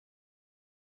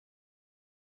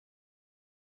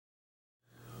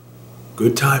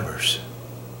Good timers.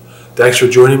 Thanks for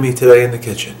joining me today in the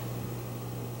kitchen.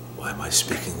 Why am I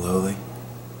speaking lowly?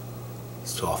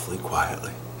 Softly,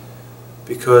 quietly.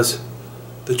 Because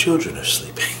the children are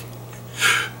sleeping.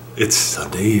 It's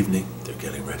Sunday evening. They're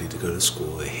getting ready to go to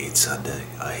school. They hate Sunday.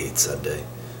 I hate Sunday.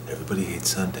 Everybody hates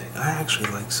Sunday. I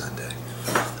actually like Sunday.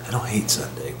 I don't hate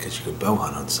Sunday because you can bow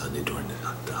hunt on Sunday during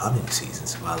the hunting season,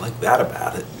 so I like that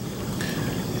about it.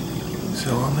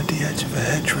 So I'm at the edge of a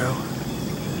hedgerow,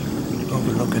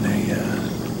 overlooking a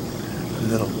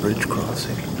little bridge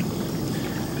crossing,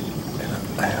 and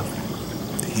I have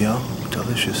young,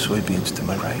 delicious soybeans to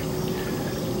my right,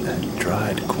 and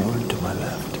dried corn to my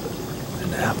left,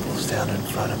 and apples down in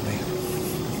front of me.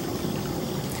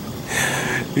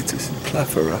 It's a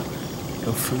plethora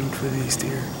of food for these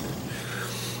deer.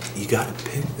 You gotta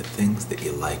pick the things that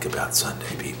you like about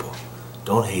Sunday, people.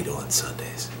 Don't hate on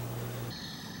Sundays.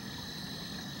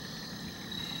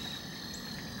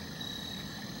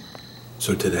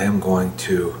 So today I'm going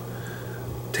to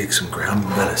take some ground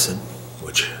venison,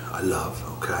 which I love,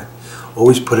 okay?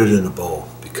 Always put it in a bowl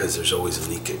because there's always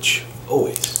leakage.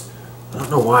 Always. I don't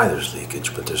know why there's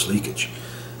leakage, but there's leakage.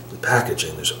 The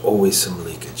packaging, there's always some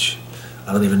leakage.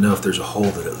 I don't even know if there's a hole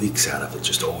that it leaks out of. It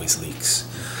just always leaks.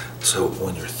 So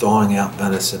when you're thawing out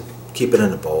venison, keep it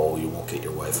in a bowl. You won't get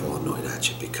your wife all annoyed at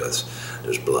you because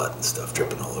there's blood and stuff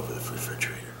dripping all over the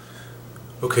refrigerator.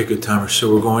 Okay, good timer.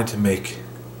 So we're going to make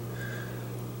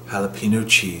jalapeno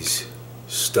cheese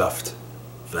stuffed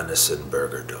venison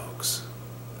burger dogs.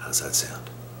 How's that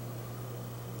sound?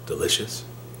 Delicious?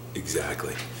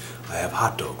 Exactly. I have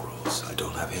hot dog rolls. I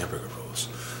don't have hamburger rolls.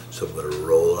 So I'm going to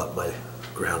roll up my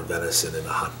ground venison in a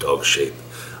hot dog shape.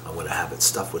 I'm going to have it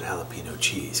stuffed with jalapeno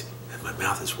cheese, and my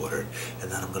mouth is watering,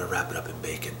 and then I'm going to wrap it up in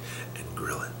bacon and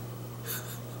grill it.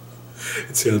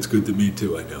 It sounds good to me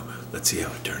too, I know. Let's see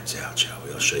how it turns out, shall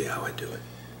we? I'll show you how I do it.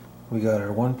 We got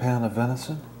our 1 pound of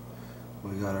venison.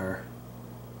 We got our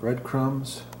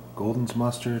breadcrumbs, Golden's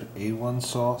mustard, A1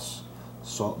 sauce,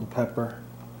 salt and pepper.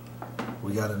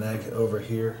 We got an egg over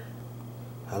here,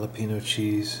 jalapeno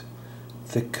cheese,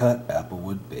 thick cut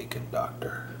applewood bacon,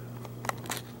 doctor.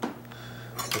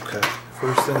 Okay,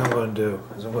 first thing I'm going to do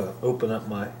is I'm going to open up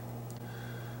my,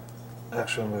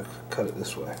 actually I'm going to cut it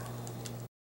this way.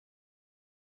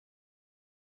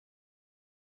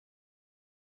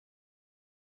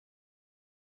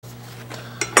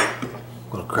 I'm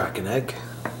going to crack an egg.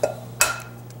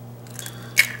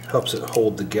 Helps it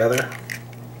hold together.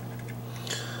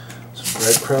 Some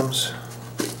breadcrumbs.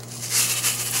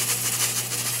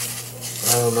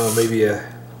 I don't know, maybe a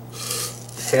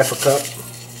half a cup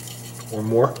or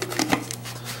more.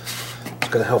 It's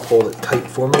going to help hold it tight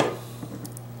for me.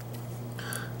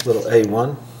 Little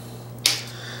A1.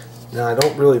 Now I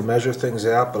don't really measure things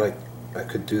out, but I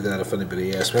could do that if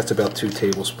anybody asks me. That's about 2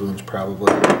 tablespoons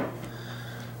probably.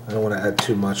 I don't want to add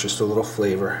too much, just a little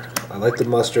flavor. I like the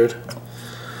mustard.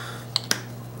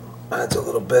 Adds a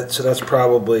little bit, so that's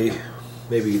probably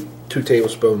maybe 2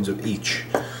 tablespoons of each.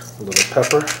 A little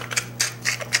pepper.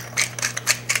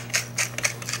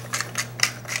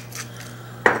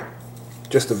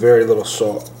 Just a very little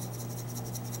salt.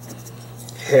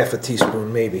 Half a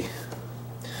teaspoon maybe.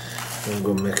 And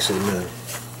we'll go mix it in.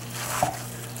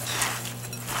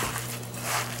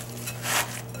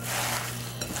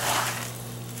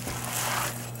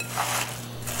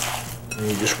 And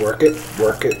you just work it,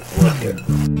 work it, work it.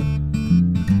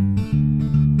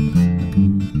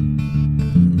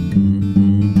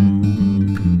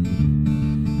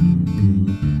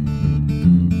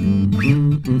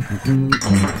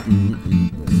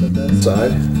 Set that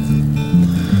aside.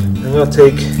 I'm going to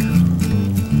take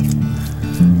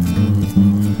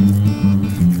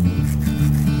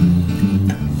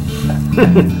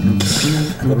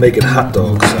I'm making hot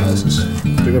dog sizes.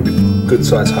 They're going to be good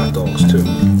sized hot dogs too.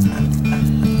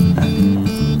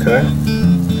 Okay.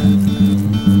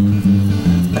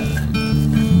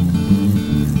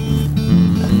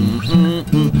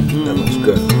 That looks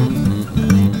good.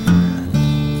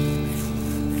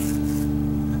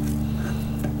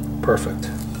 Perfect.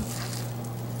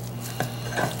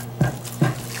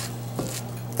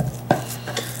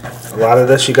 A lot of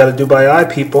this you got to do by eye,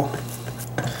 people.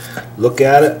 Look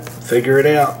at it, figure it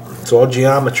out. It's all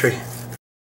geometry.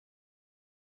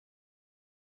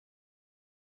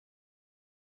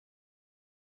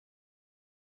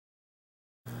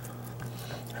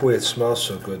 Boy, it smells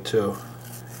so good too.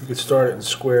 You could start it in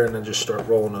square and then just start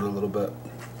rolling it a little bit.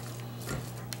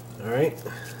 Alright.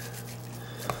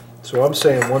 So I'm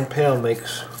saying 1 pound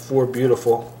makes 4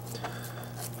 beautiful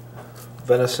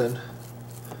venison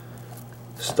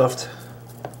stuffed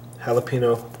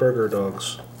jalapeno burger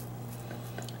dogs.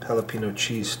 jalapeno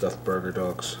cheese stuffed burger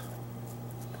dogs.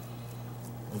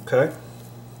 Okay?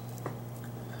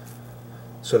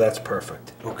 So that's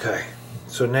perfect. Okay,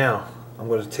 so now I'm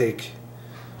going to take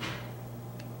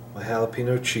my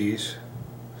jalapeno cheese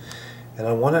and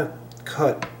I want to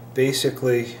cut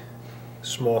basically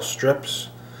small strips.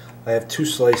 I have 2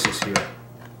 slices here.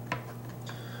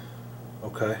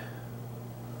 Okay,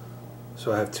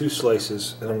 so I have 2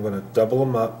 slices and I'm going to double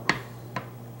them up.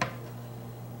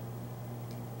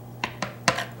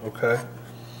 Okay,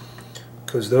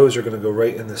 because those are going to go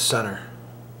right in the center.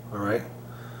 Alright,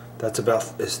 that's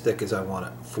about as thick as I want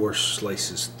it, 4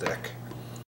 slices thick.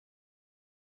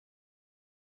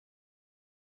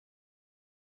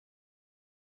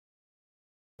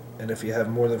 And if you have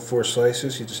more than 4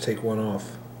 slices, you just take one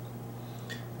off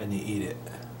and you eat it.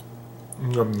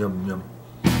 Yum, yum, yum.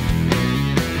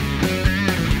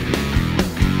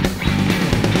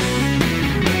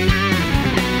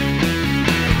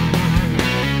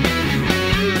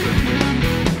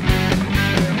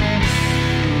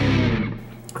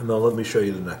 And now let me show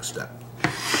you the next step.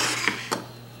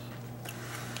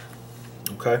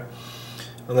 Okay?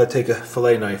 I'm going to take a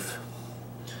fillet knife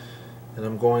and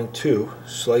I'm going to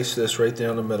slice this right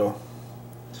down the middle.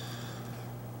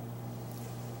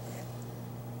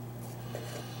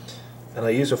 And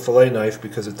I use a fillet knife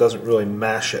because it doesn't really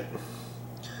mash it.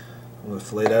 I'm going to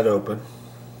fillet that open.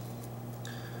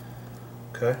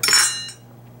 Okay.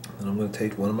 And I'm going to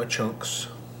take one of my chunks,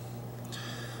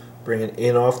 bring it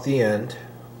in off the end.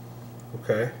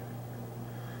 Okay.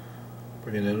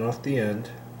 Bring it in off the end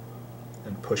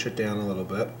and push it down a little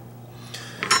bit.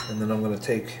 And then I'm going to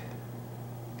take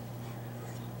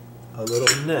a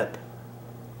little nip,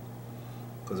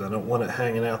 because I don't want it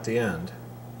hanging out the end,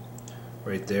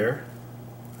 right there,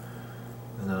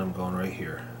 and then I'm going right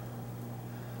here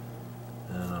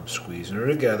and I'm squeezing it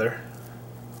together,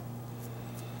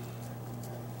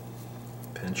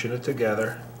 pinching it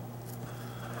together,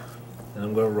 and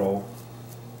I'm going to roll.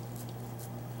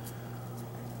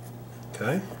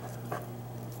 Okay,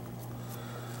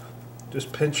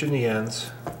 just pinching the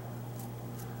ends.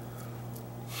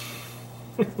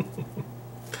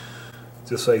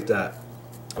 Just like that.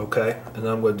 Okay, and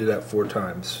I'm going to do that 4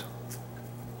 times.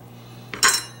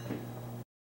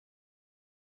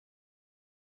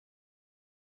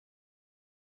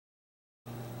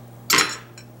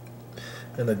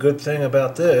 And the good thing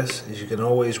about this is you can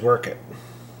always work it.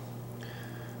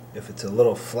 If it's a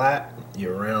little flat,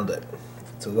 you round it.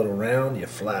 If it's a little round, you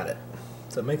flat it.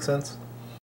 Does that make sense?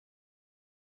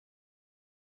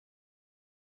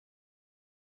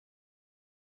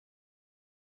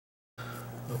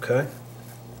 Okay.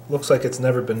 Looks like it's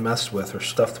never been messed with or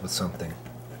stuffed with something.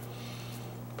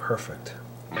 Perfect.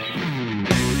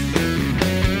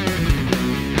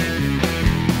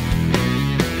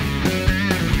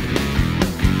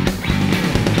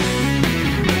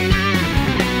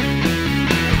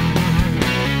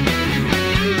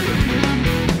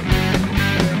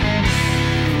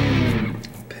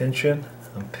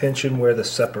 I'm pinching where the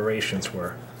separations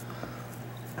were,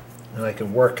 and I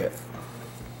can work it.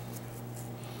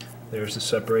 There's the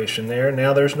separation there.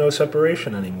 Now there's no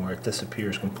separation anymore. It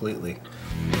disappears completely.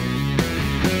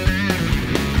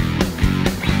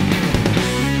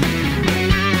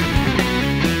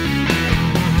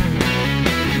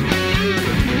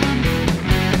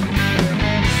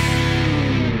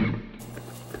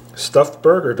 Stuffed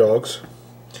burger dogs.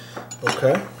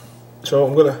 Okay, so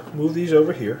I'm going to move these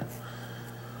over here.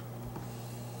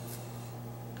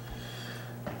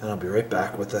 And I'll be right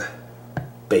back with the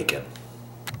bacon.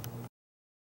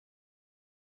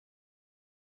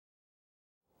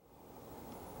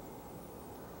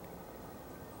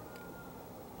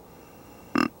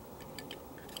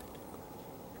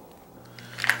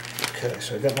 Okay,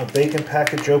 so I got my bacon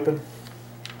package open.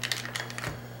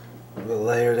 A little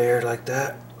layer there like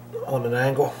that on an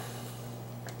angle.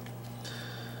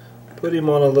 Put him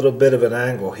on a little bit of an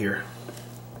angle here.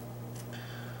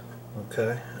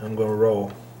 Okay, I'm going to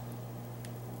roll.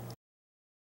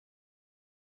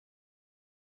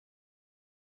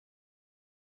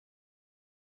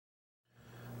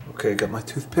 Okay, got my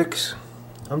toothpicks.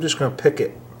 I'm just going to pick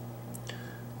it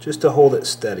just to hold it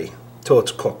steady until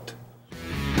it's cooked.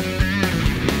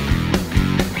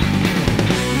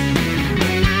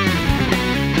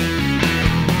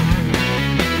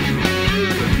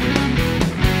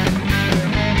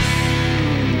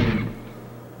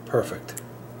 Perfect.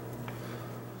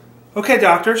 Okay,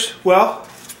 doctors, well,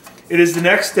 it is the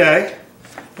next day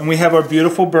and we have our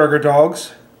beautiful burger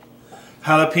dogs,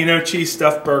 jalapeno cheese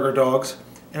stuffed burger dogs,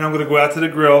 and I'm going to go out to the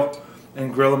grill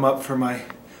and grill them up for my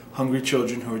hungry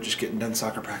children who are just getting done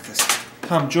soccer practice.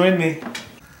 Come, join me.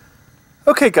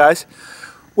 Okay, guys.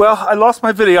 Well, I lost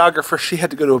my videographer. She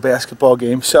had to go to a basketball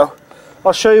game, so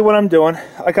I'll show you what I'm doing.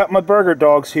 I got my burger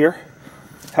dogs here,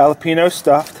 jalapeno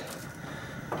stuffed,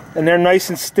 and they're nice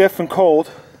and stiff and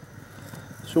cold.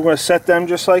 So we're going to set them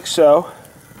just like so.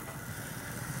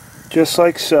 Just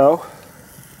like so.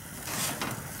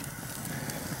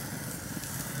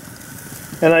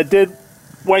 And I did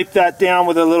wipe that down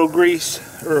with a little grease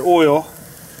or oil.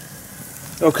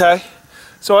 Okay?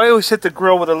 So I always hit the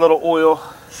grill with a little oil.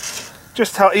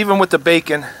 Just how, even with the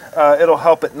bacon, it'll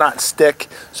help it not stick.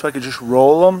 So I could just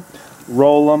roll them,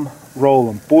 roll them, roll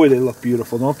them. Boy, they look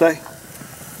beautiful, don't they?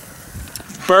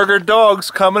 Burger dogs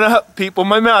coming up. People,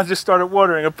 my mouth just started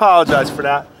watering. Apologize for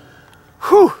that.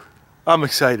 Whew. I'm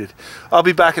excited. I'll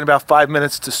be back in about 5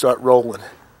 minutes to start rolling.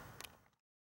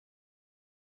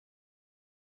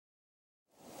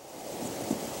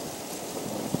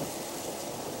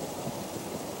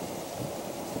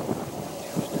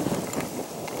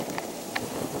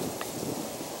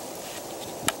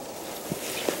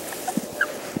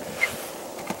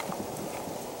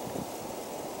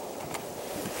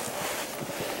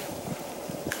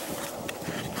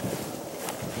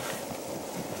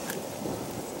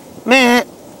 Meh.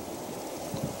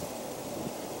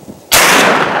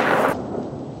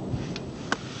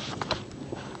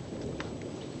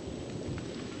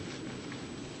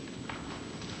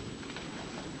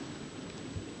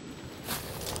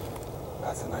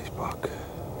 That's a nice buck.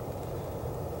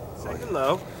 Say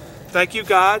hello. Thank you,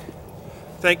 God.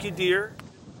 Thank you, dear.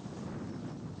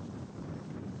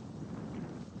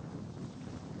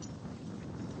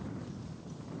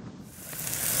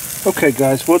 Okay,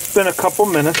 guys, well, it's been a couple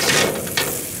minutes,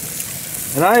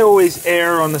 and I always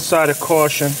err on the side of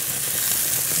caution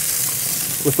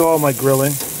with all my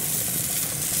grilling.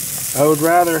 I would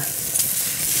rather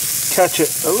catch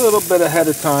it a little bit ahead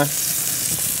of time,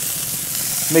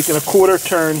 making a quarter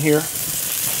turn here.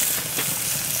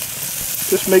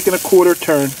 Just making a quarter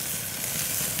turn,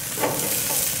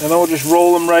 and I'll just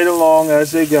roll them right along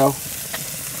as they go.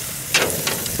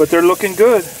 But they're looking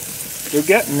good. They're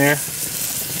getting there.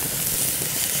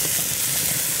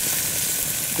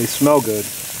 They smell good.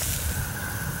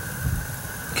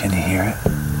 Can you hear it?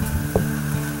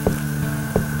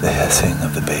 The hissing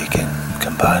of the bacon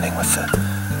combining with the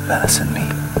venison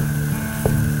meat.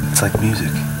 It's like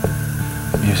music.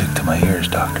 Music to my ears,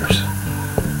 doctors.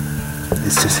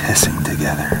 It's just hissing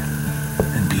together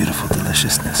in beautiful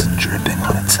deliciousness and dripping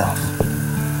on itself.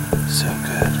 So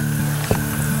good.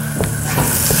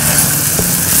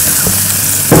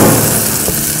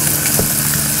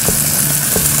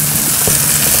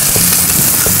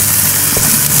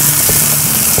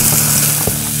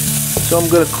 So I'm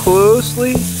going to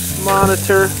closely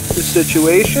monitor the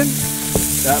situation.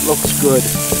 That looks good.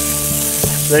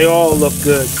 They all look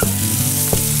good.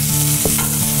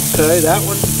 Okay, that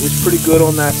one is pretty good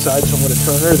on that side, so I'm going to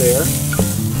turn her there.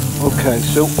 Okay,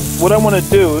 so what I want to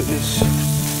do is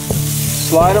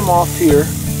slide them off here.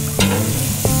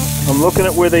 I'm looking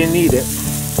at where they need it.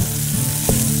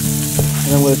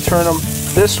 And I'm going to turn them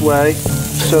this way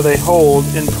so they hold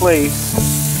in place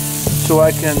so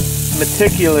I can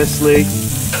meticulously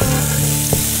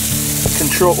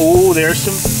control. Oh, there's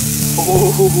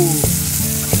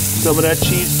some of that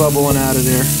cheese bubbling out of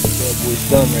there. That boy's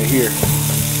done right here.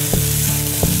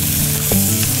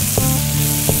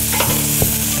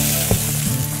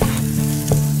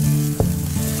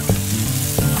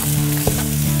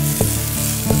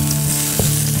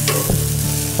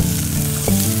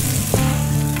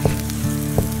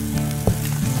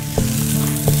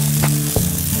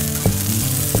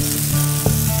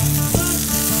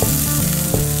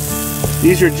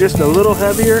 These are just a little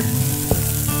heavier.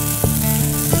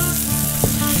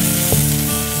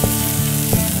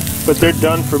 But they're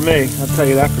done for me, I'll tell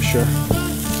you that for sure.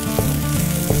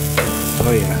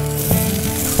 Oh yeah.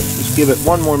 Just give it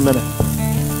one more minute.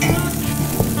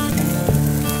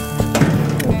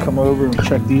 I'll come over and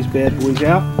check these bad boys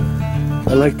out.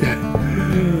 I like that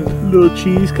little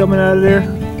cheese coming out of there.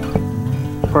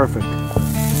 Perfect.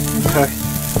 Okay.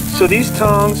 So these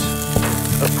tongs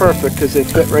are perfect because they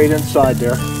fit right inside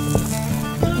there.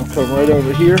 I'll come right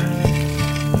over here.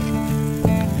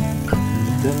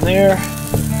 Then there.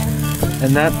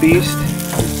 And that beast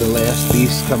is the last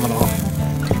beast coming off.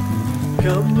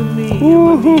 Come to me,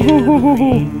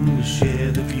 to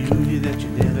share the beauty that you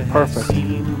never perfect. Have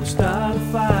seen. We'll start a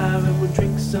fire and we'll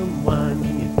drink some wine.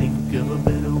 Can you think of a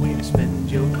better way to spend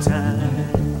your time?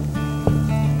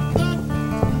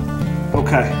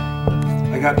 Okay,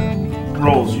 I got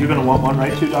rolls. You're gonna want one,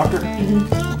 right, too, Doctor? Mm-hmm.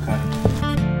 Okay.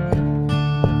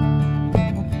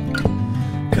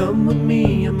 Come with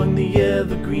me among the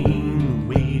evergreen,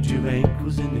 wade your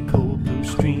ankles in the cold blue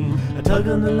stream. A tug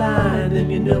on the line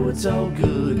and you know it's all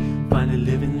good. Finally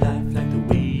living life like the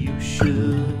way you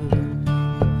should.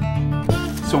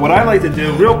 So what I like to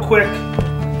do real quick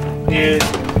is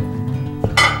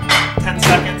 10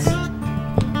 seconds.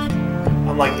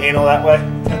 I'm like anal that way.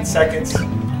 10 seconds.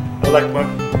 I like my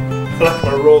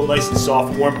roll nice and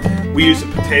soft, warm. We use a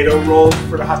potato roll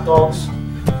for the hot dogs,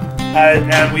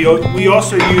 and we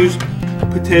also use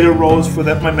potato rolls for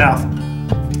that. My mouth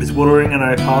is watering, and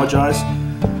I apologize.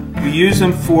 We use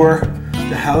them for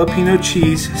the jalapeno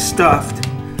cheese stuffed.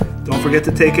 Don't forget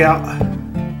to take out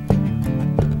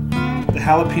the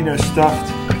jalapeno stuffed.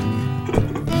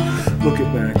 Look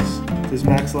at Max. Does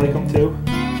Max like them too?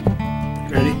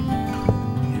 Ready?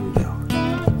 Here we go.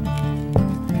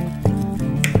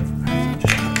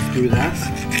 Just do that.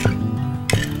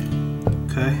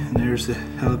 Okay, and there's the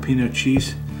jalapeno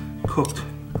cheese cooked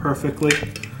perfectly.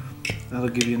 That'll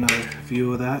give you another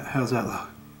view of that. How's that look?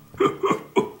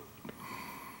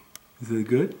 Is it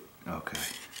good? Okay.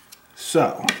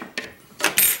 So,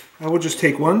 I will just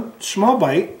take one small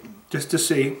bite just to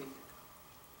see.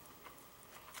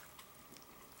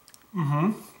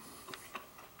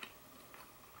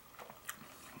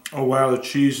 Oh wow, the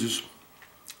cheese is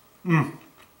a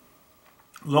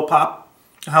little pop.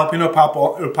 The jalapeno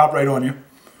it'll pop right on you.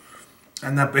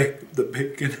 And that the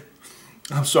bacon.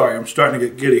 I'm sorry, I'm starting to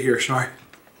get giddy here, sorry.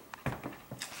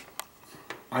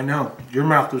 I know, your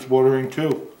mouth is watering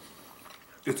too.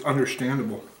 It's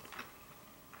understandable.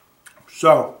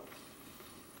 So,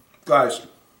 guys,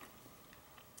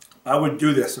 I would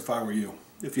do this if I were you.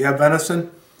 If you have venison,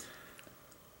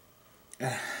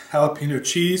 jalapeno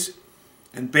cheese,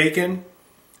 and bacon,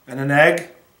 and an egg,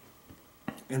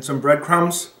 and some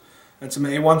breadcrumbs, and some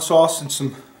A1 sauce, and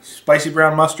some spicy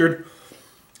brown mustard,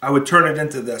 I would turn it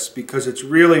into this because it's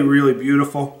really, really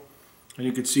beautiful. And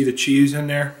you can see the cheese in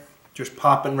there, just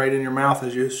popping right in your mouth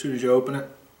as soon as you open it.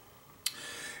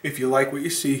 If you like what you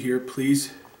see here,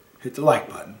 please hit the like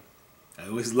button. I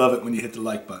always love it when you hit the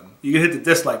like button. You can hit the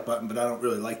dislike button, but I don't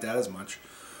really like that as much.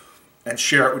 And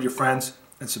share it with your friends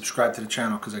and subscribe to the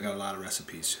channel because I got a lot of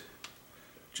recipes.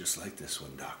 Just like this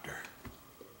one, Doctor.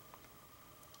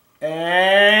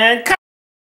 And cut!